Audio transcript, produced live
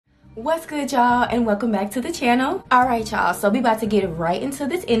What's good, y'all, and welcome back to the channel. All right, y'all, so we about to get right into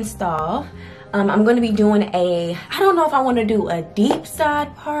this install. I'm going to be doing I don't know if I want to do a deep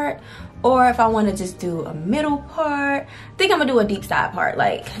side part or if I want to just do a middle part. I think I'm gonna do a deep side part.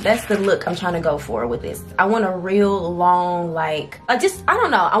 Like, that's the look I'm trying to go for with this. I want a real long, like, I just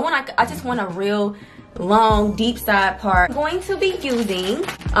want a real long deep side part. I'm going to be using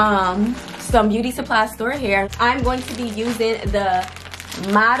some beauty supply store hair. I'm going to be using the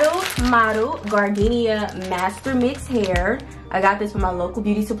Model Gardenia Mastermix hair. I got this from my local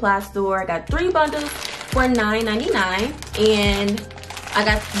beauty supply store. I got 3 bundles for $9.99, and I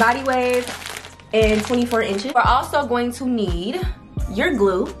got body waves in 24 inches. We're also going to need your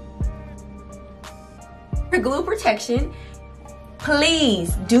glue, protection.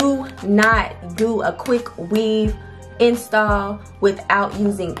 Please do not do a quick weave install without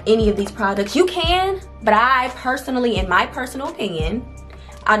using any of these products. You can, but I personally, in my personal opinion,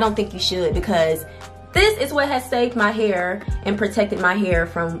 I don't think you should, because this is what has saved my hair and protected my hair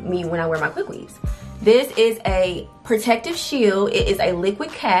from me when I wear my quick weaves. This is a protective shield. It is a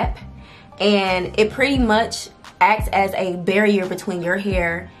liquid cap, and it pretty much acts as a barrier between your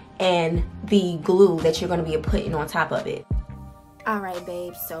hair and the glue that you're going to be putting on top of it. Alright,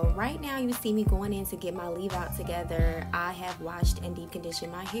 babes, so right now you see me going in to get my leave out together. I have washed and deep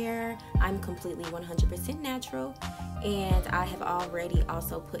conditioned my hair. I'm completely 100% natural, and I have already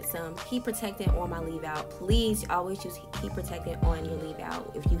also put some heat protectant on my leave out. Please always use heat protectant on your leave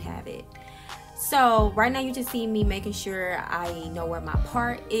out if you have it. So right now you just see me making sure I know where my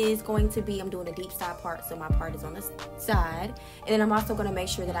part is going to be. I'm doing a deep side part, so my part is on the side. And then I'm also going to make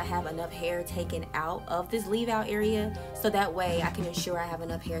sure that I have enough hair taken out of this leave out area, so that way I can ensure I have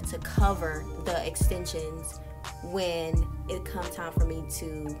enough hair to cover the extensions when it comes time for me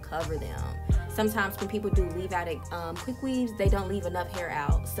to cover them. Sometimes when people do leave out quick weaves, they don't leave enough hair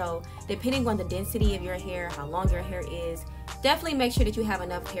out. So depending on the density of your hair, how long your hair is, definitely make sure that you have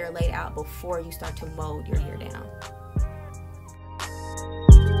enough hair laid out before you start to mold your hair down.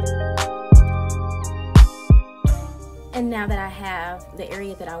 And now that I have the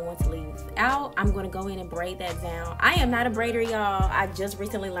area that I want to leave out, I'm going to go in and braid that down. I am not a braider, y'all. I just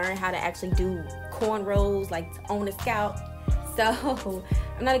recently learned how to actually do cornrows, like on the scalp. So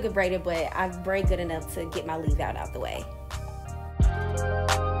I'm not a good braider, but I braid good enough to get my leave out the way.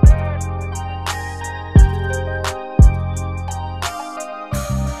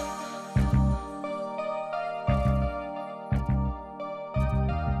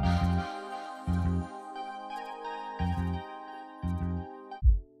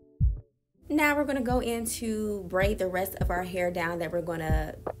 Now we're going to go in to braid the rest of our hair down that we're going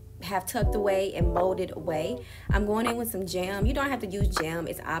to have tucked away and molded away. I'm going in with some jam. You don't have to use jam,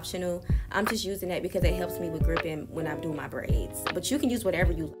 it's optional. I'm just using that because it helps me with gripping when I'm doing my braids, but you can use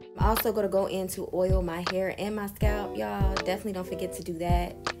whatever you like. I'm also going to go in to oil my hair and my scalp, y'all. Definitely don't forget to do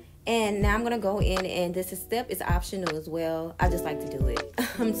that. And now I'm going to go in, and this step is optional as well. I just like to do it.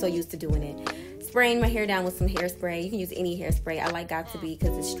 I'm so used to doing it. Spraying my hair down with some hairspray. You can use any hairspray. I like Got2b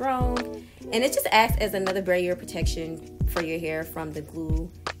because it's strong, and it just acts as another barrier protection for your hair from the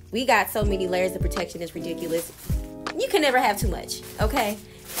glue. We got so many layers of protection, it's ridiculous. You can never have too much, okay?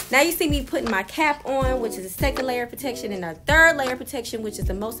 Now you see me putting my cap on, which is the second layer of protection, and our third layer of protection, which is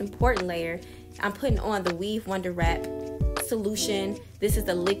the most important layer. I'm putting on the Weave Wonder Wrap solution. This is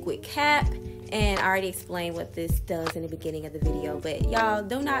the liquid cap, and I already explained what this does in the beginning of the video, but y'all,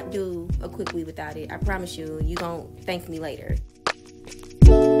 do not do a quick weave without it. I promise you, you gonna thank me later.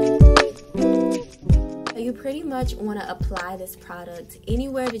 You pretty much want to apply this product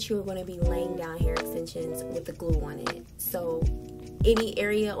anywhere that you're going to be laying down hair extensions with the glue on it. So any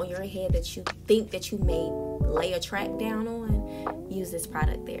area on your head that you think that you may lay a track down on, use this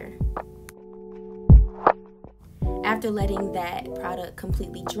product there. After letting that product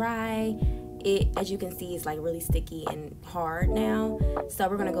completely dry, it, as you can see, is like really sticky and hard now. So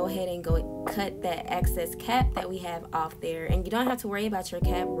we're gonna go ahead and cut that excess cap that we have off there. And you don't have to worry about your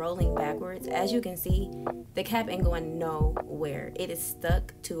cap rolling backwards. As you can see, the cap ain't going nowhere. It is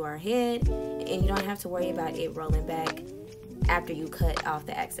stuck to our head, and you don't have to worry about it rolling back after you cut off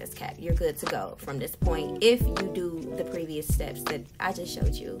the excess cap. You're good to go from this point if you do the previous steps that I just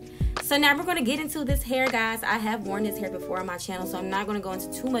showed you. So now we're going to get into this hair, guys. I have worn this hair before on my channel, so I'm not going to go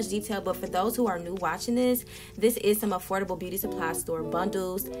into too much detail, but for those who are new watching this is some affordable beauty supply store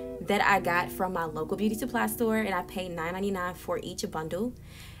bundles that I got from my local beauty supply store, and I paid $9.99 for each bundle.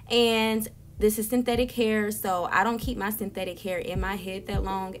 And this is synthetic hair, so I don't keep my synthetic hair in my head that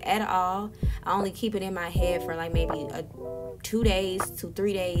long at all. I only keep it in my head for like maybe 2 days to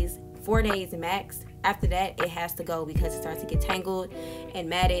 3 days, 4 days max. after that it has to go because it starts to get tangled and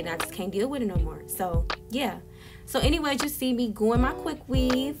matted and I just can't deal with it no more. So yeah. So anyway, you see me going my quick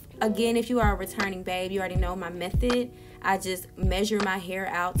weave. Again, if you are a returning babe, you already know my method. I just measure my hair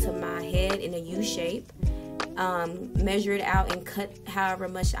out to my head in a U shape. Measure it out and cut however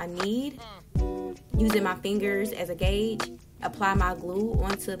much I need, using my fingers as a gauge. Apply my glue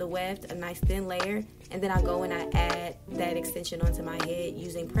onto the weft, a nice thin layer, and then I go and I add that extension onto my head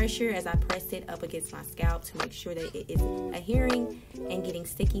using pressure as I press it up against my scalp to make sure that it is adhering and getting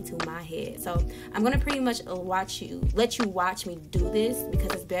sticky to my head. So I'm gonna pretty much let you watch me do this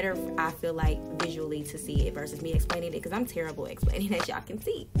because it's better, I feel like, visually to see it versus me explaining it, because I'm terrible explaining, as y'all can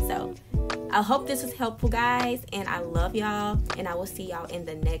see. So I hope this was helpful, guys, and I love y'all, and I will see y'all in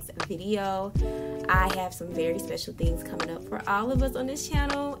the next video. I have some very special things coming up for all of us on this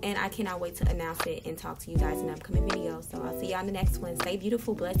channel, and I cannot wait to announce it and talk to you guys in an upcoming video. So I'll see y'all in the next one. Stay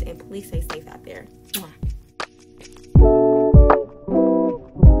beautiful, blessed, and please stay safe out there. Mwah.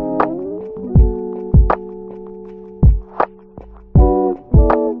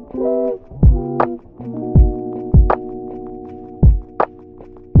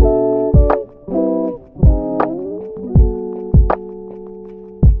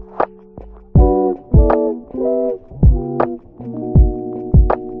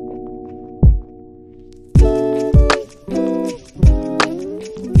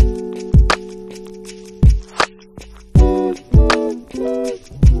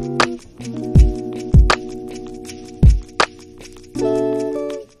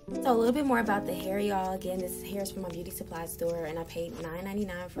 So a little bit more about the hair, y'all. Again, this hair is from my beauty supply store, and I paid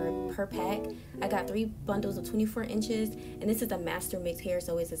 $9.99 per pack. I got 3 bundles of 24 inches, and this is a Mastermix hair,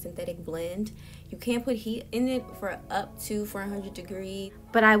 so it's a synthetic blend. You can put heat in it for up to 400 degrees,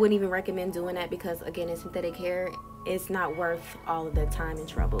 but I wouldn't even recommend doing that because, again, it's synthetic hair. It's not worth all of the time and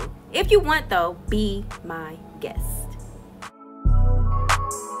trouble. If you want, though, be my guest.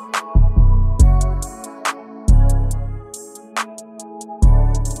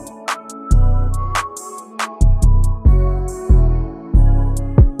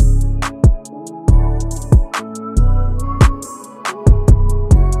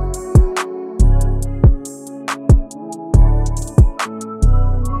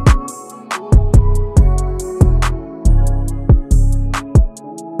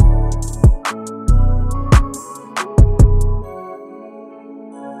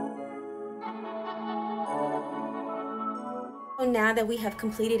 Now that we have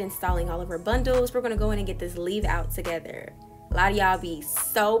completed installing all of our bundles, we're gonna go in and get this leave out together. A lot of y'all be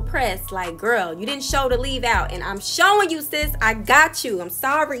so pressed, like, girl, you didn't show the leave out, and I'm showing you, sis. I got you. I'm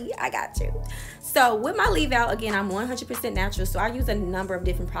sorry, I got you. So with my leave out, again, I'm 100% natural, so I use a number of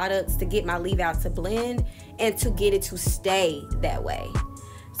different products to get my leave out to blend and to get it to stay that way.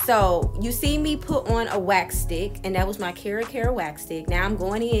 So you see me put on a wax stick, and that was my Cara wax stick. Now I'm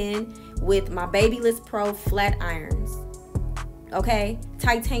going in with my Babyliss Pro flat irons. Okay,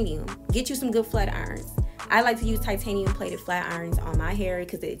 titanium. Get you some good flat irons. I like to use titanium plated flat irons on my hair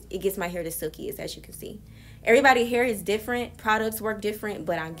because it gets my hair the silkiest, as you can see. Everybody's hair is different, products work different,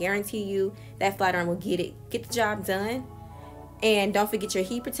 but I guarantee you that flat iron will get the job done. And don't forget your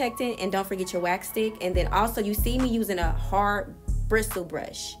heat protectant, and don't forget your wax stick. And then also, you see me using a hard bristle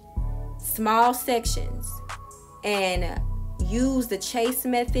brush, small sections, and use the chase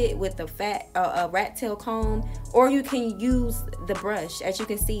method with the rat tail comb, or you can use the brush. As you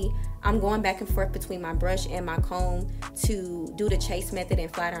can see, I'm going back and forth between my brush and my comb to do the chase method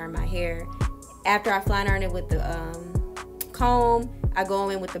and flat iron my hair. After I flat iron it with the comb, I go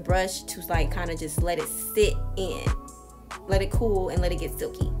in with the brush to like kind of just let it sit in, let it cool, and let it get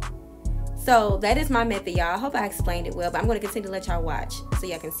silky. So that is my method, y'all. I hope I explained it well, but I'm going to continue to let y'all watch so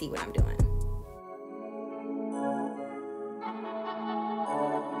y'all can see what I'm doing.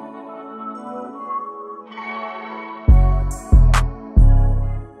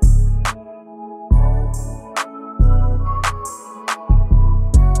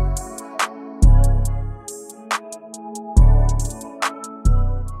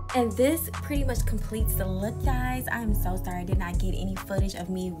 And this pretty much completes the look, guys. I'm so sorry I did not get any footage of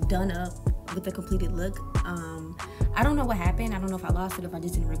me done up with the completed look. I don't know what happened. I don't know if I lost it, if I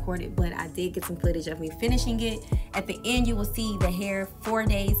just didn't record it, but I did get some footage of me finishing it. At the end, you will see the hair 4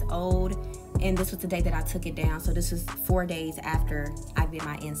 days old, and this was the day that I took it down. So this is 4 days after I did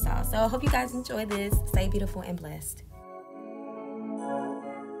my install. So I hope you guys enjoy this. Stay beautiful and blessed.